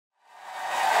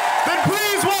then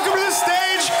please welcome to the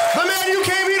stage the man you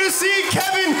came here to see,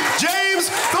 Kevin James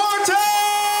Thornton!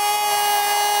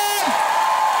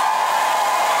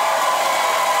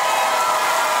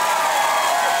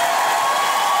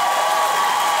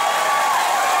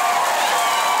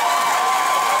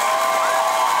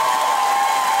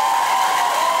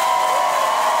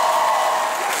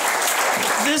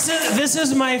 This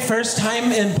is my first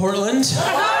time in Portland.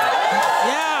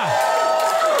 Yeah.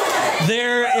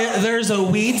 There's a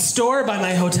weed store by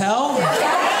my hotel.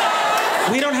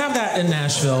 We don't have that in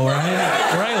Nashville, where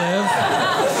I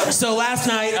live. So last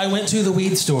night I went to the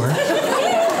weed store,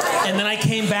 and then I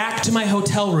came back to my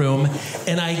hotel room,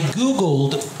 and I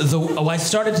Googled I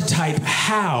started to type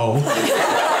how,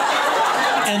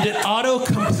 and it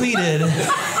auto-completed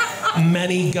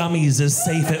many gummies is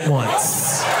safe at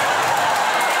once.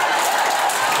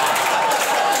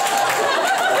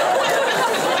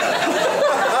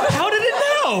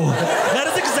 That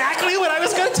is exactly what I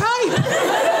was going to type.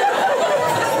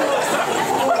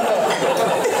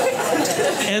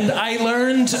 And I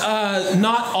learned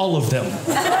not all of them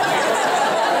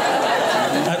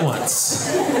at once.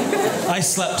 I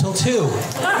slept till 2.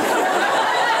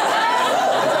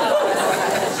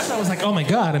 I was like, oh my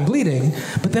God, I'm bleeding.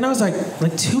 But then I was like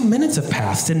 2 minutes have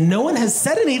passed and no one has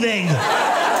said anything.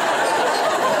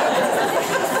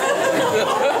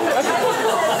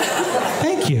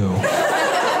 Thank you.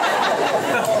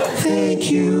 Thank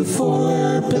you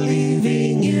for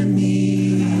believing in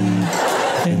me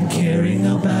and caring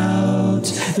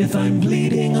about if I'm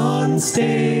bleeding on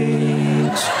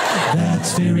stage.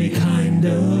 That's very kind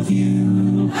of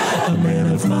you, a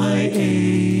man of my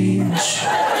age.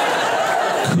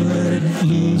 Could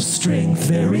lose strength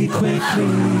very quickly.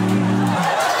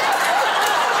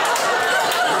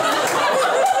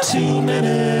 2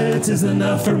 minutes is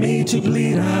enough for me to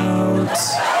bleed out.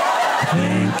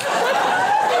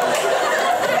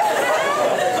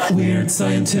 Weird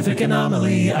scientific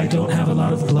anomaly. I don't have a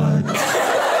lot of blood.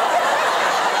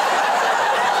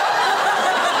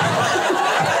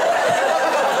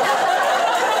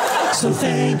 So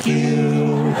thank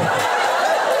you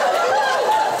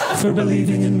for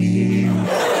believing in me,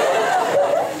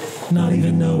 not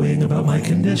even knowing about my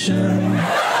condition.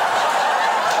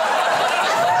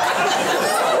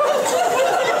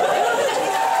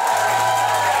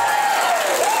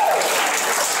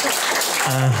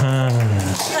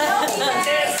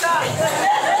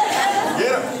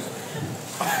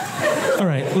 All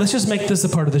right, let's just make this a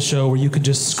part of the show where you could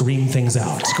just scream things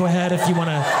out. Go ahead if you want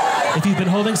to, if you've been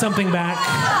holding something back.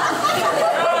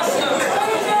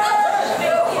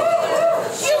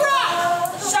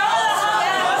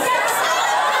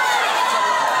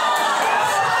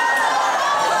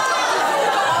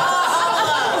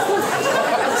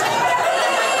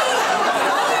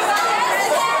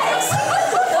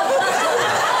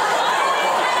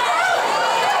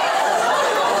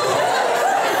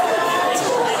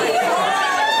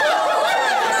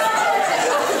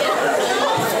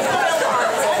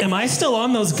 Am I still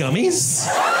on those gummies?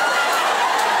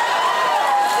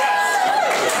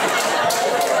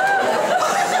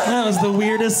 That was the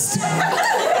weirdest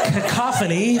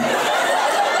cacophony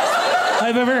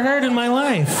I've ever heard in my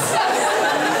life.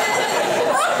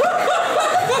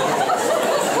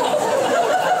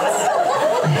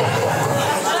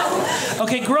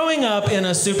 Okay, growing up in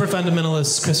a super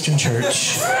fundamentalist Christian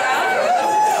church,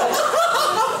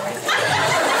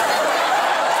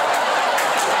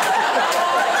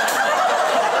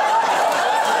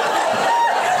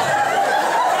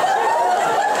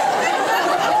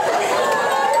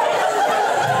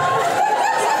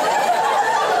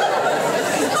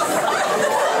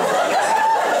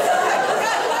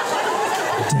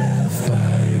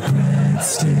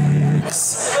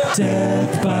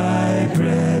 death by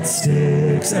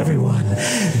breadsticks, everyone.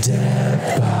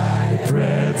 Death by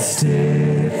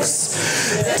breadsticks.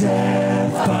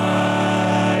 Death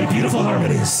by beautiful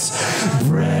harmonies.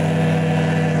 Breadsticks.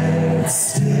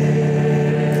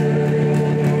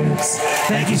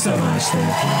 Thank you so much.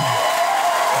 Thank you.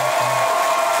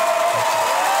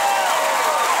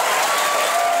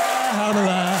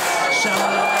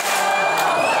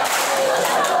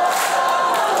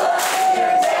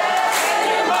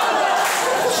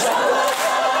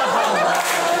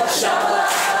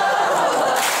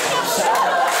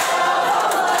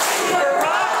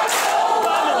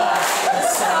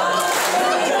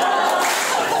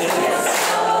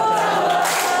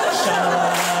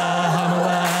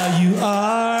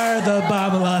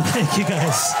 Thank you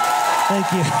guys.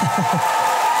 Thank you.